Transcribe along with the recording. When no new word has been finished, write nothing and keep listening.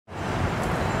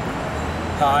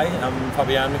Hi, I'm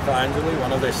Fabian Michelangeli,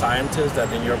 one of the scientists at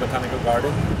the Botanical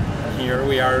Garden. And here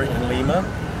we are in Lima,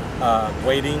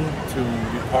 waiting to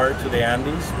depart to the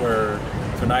Andes, where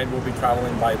tonight we'll be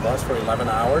traveling by bus for 11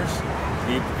 hours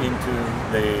deep into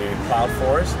the cloud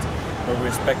forest, where we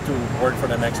expect to work for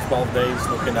the next 12 days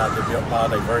looking at the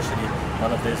biodiversity,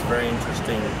 one of these very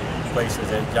interesting places,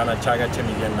 the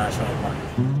Chemillán National Park.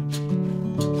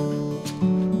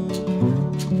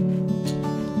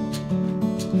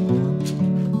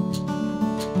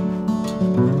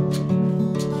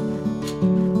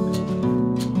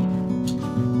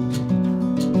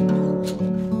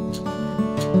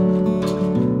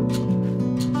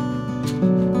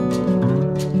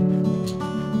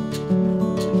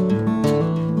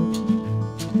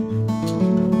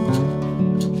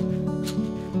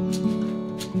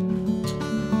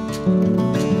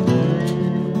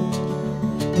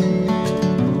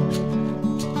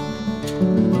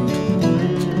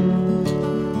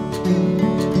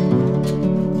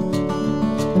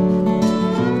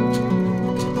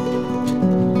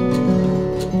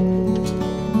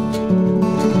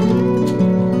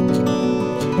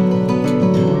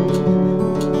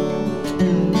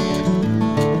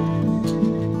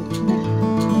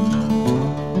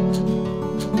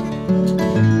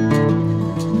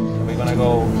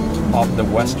 Off the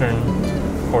western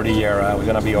Cordillera, we're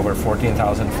going to be over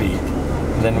 14,000 feet.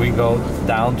 And then we go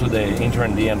down to the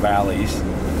Interandean valleys,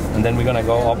 and then we're going to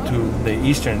go up to the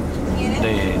eastern,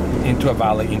 into a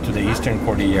valley into the eastern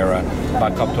Cordillera,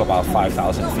 back up to about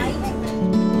 5,000 feet.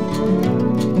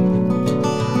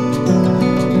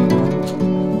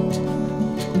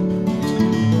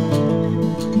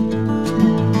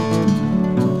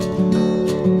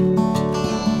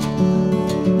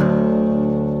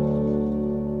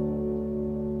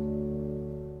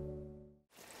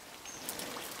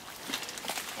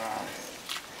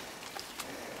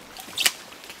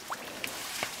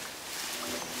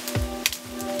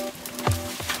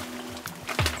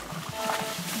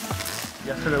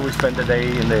 Yesterday we spent the day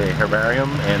in the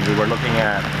herbarium and we were looking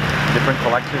at different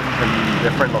collections in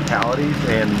different localities,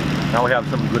 and now we have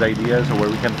some good ideas of where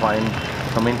we can find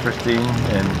some interesting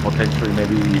and potentially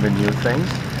maybe even new things.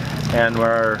 And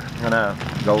we're gonna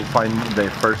go find the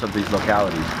first of these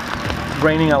localities. It's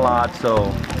raining a lot,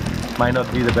 so it might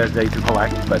not be the best day to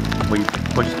collect, but we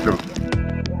pushed through.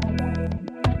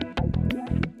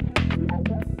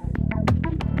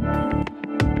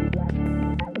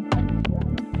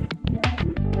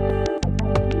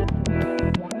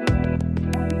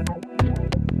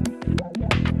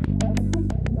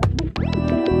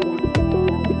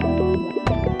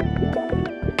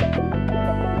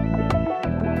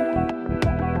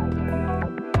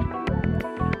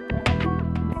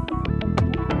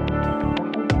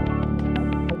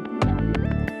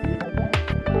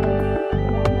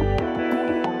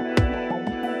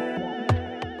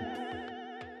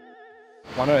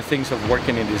 One of the things of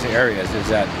working in these areas is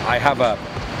that I have a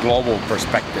global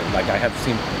perspective. Like, I have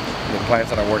seen the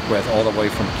plants that I work with all the way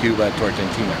from Cuba to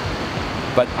Argentina.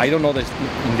 But I don't know the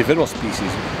individual species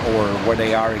or where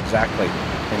they are exactly.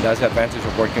 And that's the advantage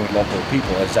of working with local people,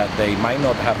 is that they might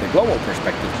not have the global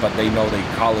perspective, but they know the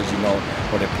ecology, know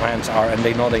where the plants are, and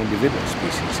they know the individual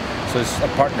species. So it's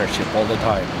a partnership all the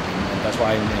time. And that's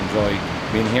why I enjoy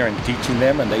being here and teaching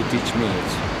them, and they teach me.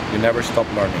 You never stop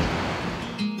learning.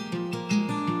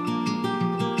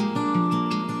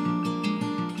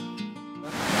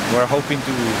 We're hoping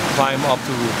to climb up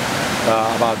to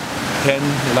about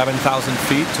 11,000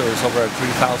 feet, so it's over a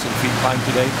 3,000 feet climb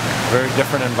today. Very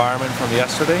different environment from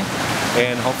yesterday,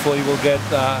 and hopefully we'll get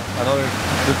another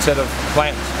good set of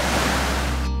plants.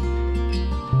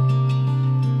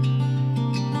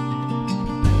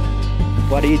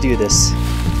 Why do you do this?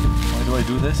 Why do I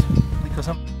do this? Because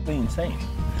I'm insane.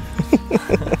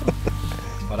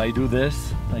 But I do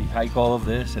this, I hike all of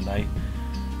this, and I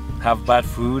have bad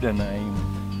food, and I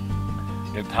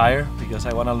get tired because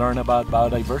I want to learn about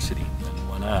biodiversity. I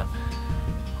want to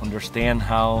understand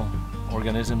how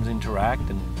organisms interact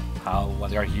and why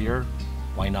they're here,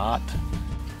 why not.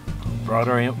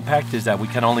 Broader impact is that we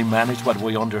can only manage what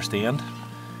we understand.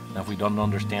 And if we don't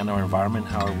understand our environment,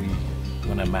 how are we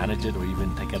going to manage it or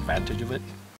even take advantage of it?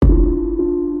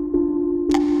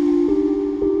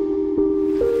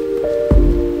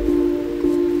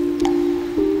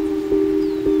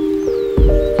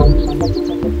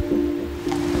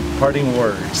 Parting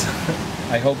words.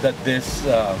 I hope that this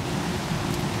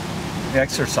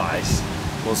exercise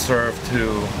will serve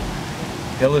to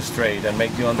illustrate and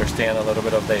make you understand a little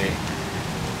bit of the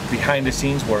behind the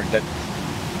scenes work that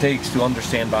takes to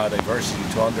understand biodiversity,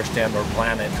 to understand our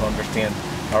planet, to understand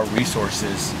our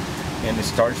resources, And it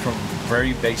starts from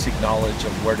very basic knowledge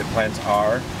of where the plants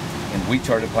are and which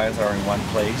are the plants that are in one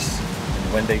place,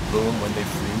 and when they bloom, when they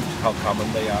fruit, how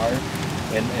common they are.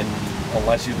 And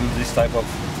unless you do this type of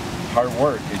hard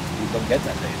work, you don't get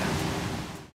that data.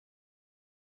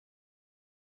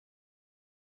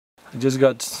 I just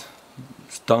got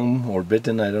stung or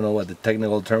bitten, I don't know what the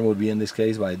technical term would be in this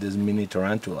case, by this mini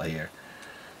tarantula here.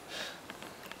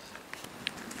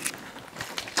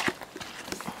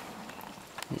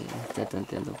 Está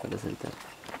tanteando para saltar.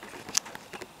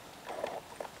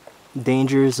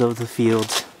 Dangers of the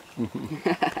field.